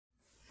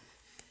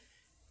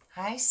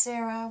Hi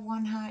Sarah,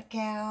 One Hot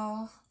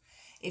Gal.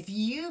 If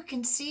you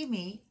can see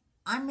me,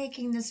 I'm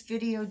making this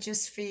video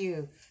just for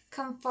you.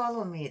 Come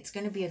follow me. It's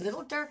going to be a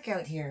little dark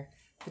out here,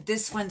 but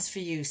this one's for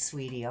you,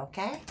 sweetie,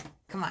 okay?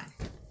 Come on.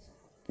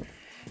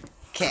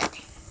 Okay.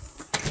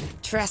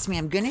 Trust me,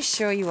 I'm going to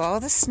show you all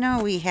the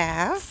snow we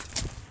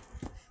have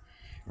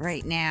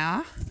right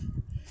now.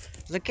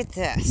 Look at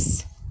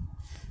this.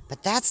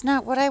 But that's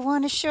not what I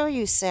want to show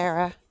you,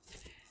 Sarah.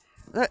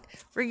 Look,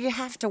 where you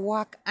have to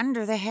walk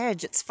under the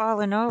hedge. It's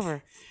fallen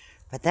over.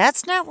 But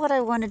that's not what I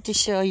wanted to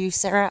show you,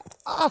 Sarah.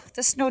 Oh,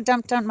 the snow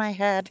dumped on my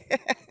head.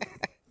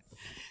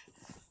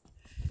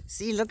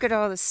 See, look at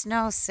all the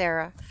snow,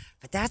 Sarah.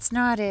 But that's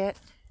not it.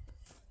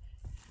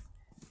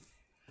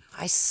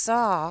 I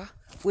saw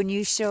when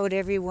you showed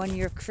everyone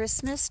your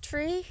Christmas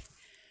tree.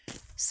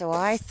 So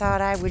I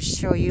thought I would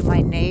show you my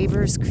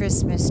neighbor's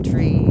Christmas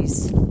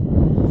trees.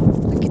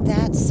 Look at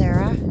that,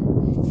 Sarah.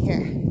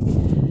 Here.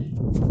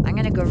 I'm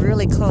going to go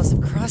really close.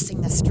 I'm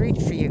crossing the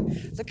street for you.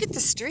 Look at the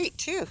street,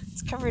 too.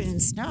 It's covered in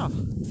snow.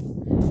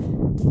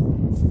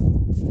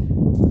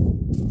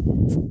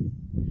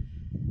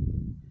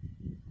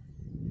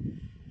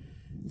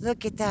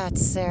 Look at that,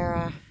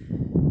 Sarah.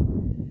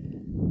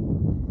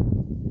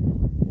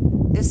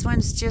 This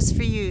one's just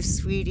for you,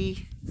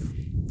 sweetie.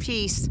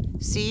 Peace.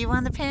 See you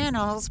on the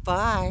panels.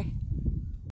 Bye.